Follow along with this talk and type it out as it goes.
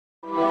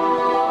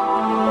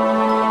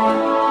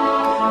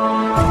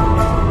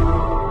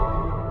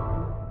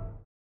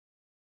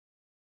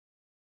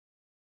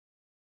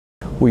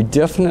We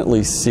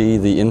definitely see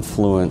the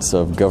influence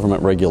of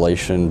government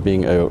regulation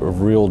being a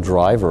real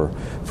driver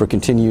for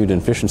continued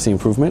efficiency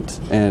improvement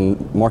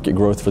and market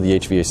growth for the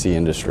HVAC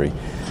industry.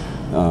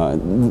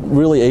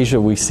 Really, Asia,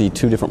 we see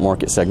two different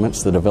market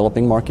segments, the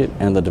developing market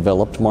and the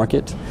developed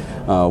market.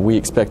 We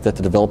expect that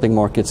the developing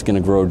market's going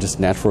to grow just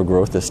natural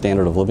growth as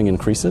standard of living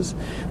increases,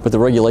 but the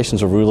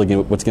regulations are really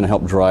what's going to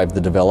help drive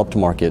the developed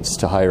markets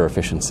to higher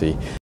efficiency.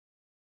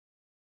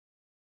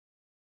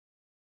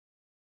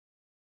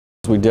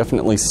 We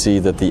definitely see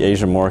that the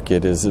Asia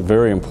market is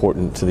very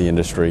important to the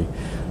industry,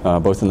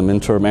 both in the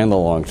midterm and the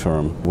long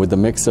term. With the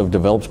mix of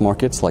developed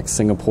markets like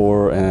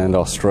Singapore and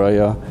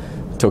Australia,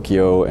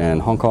 Tokyo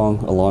and Hong Kong,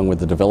 along with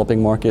the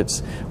developing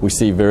markets, we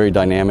see very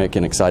dynamic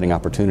and exciting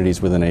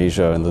opportunities within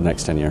Asia in the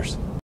next 10 years.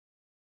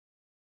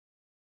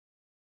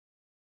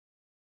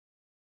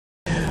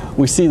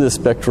 We see the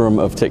spectrum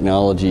of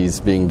technologies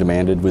being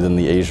demanded within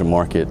the Asia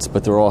markets,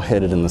 but they're all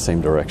headed in the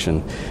same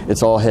direction.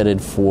 It's all headed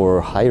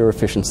for higher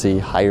efficiency,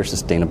 higher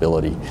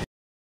sustainability.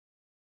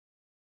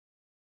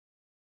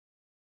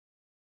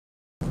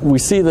 We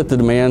see that the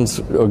demands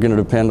are going to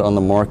depend on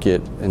the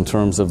market in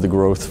terms of the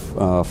growth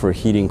for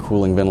heating,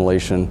 cooling,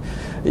 ventilation.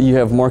 You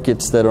have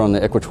markets that are on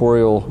the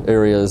equatorial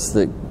areas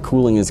that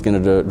cooling is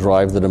going to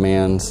drive the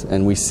demands,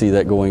 and we see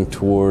that going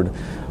toward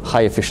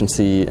high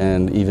efficiency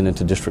and even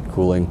into district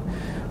cooling.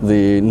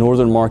 The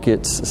northern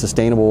markets,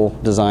 sustainable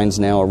designs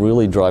now are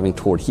really driving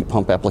toward heat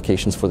pump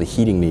applications for the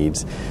heating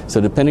needs. So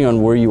depending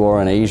on where you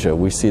are in Asia,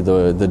 we see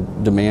the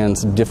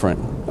demands different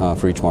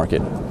for each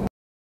market.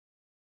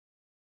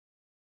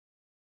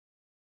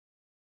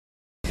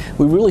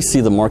 We really see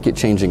the market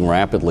changing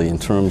rapidly in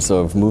terms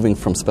of moving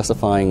from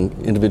specifying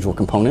individual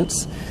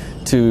components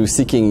to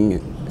seeking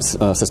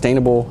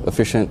sustainable,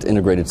 efficient,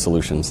 integrated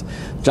solutions.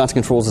 Johnson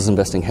Controls is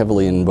investing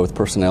heavily in both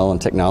personnel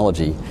and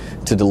technology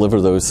to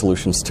deliver those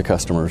solutions to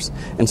customers.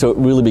 And so it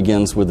really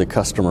begins with the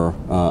customer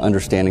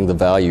understanding the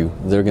value.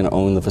 They're going to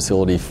own the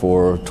facility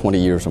for 20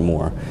 years or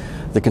more.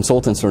 The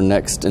consultants are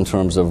next in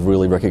terms of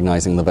really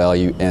recognizing the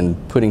value and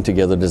putting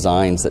together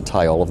designs that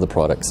tie all of the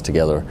products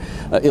together.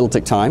 It'll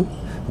take time,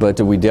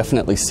 but we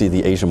definitely see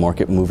the Asia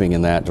market moving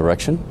in that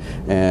direction,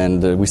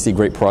 and we see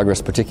great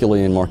progress,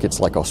 particularly in markets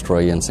like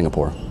Australia and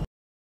Singapore.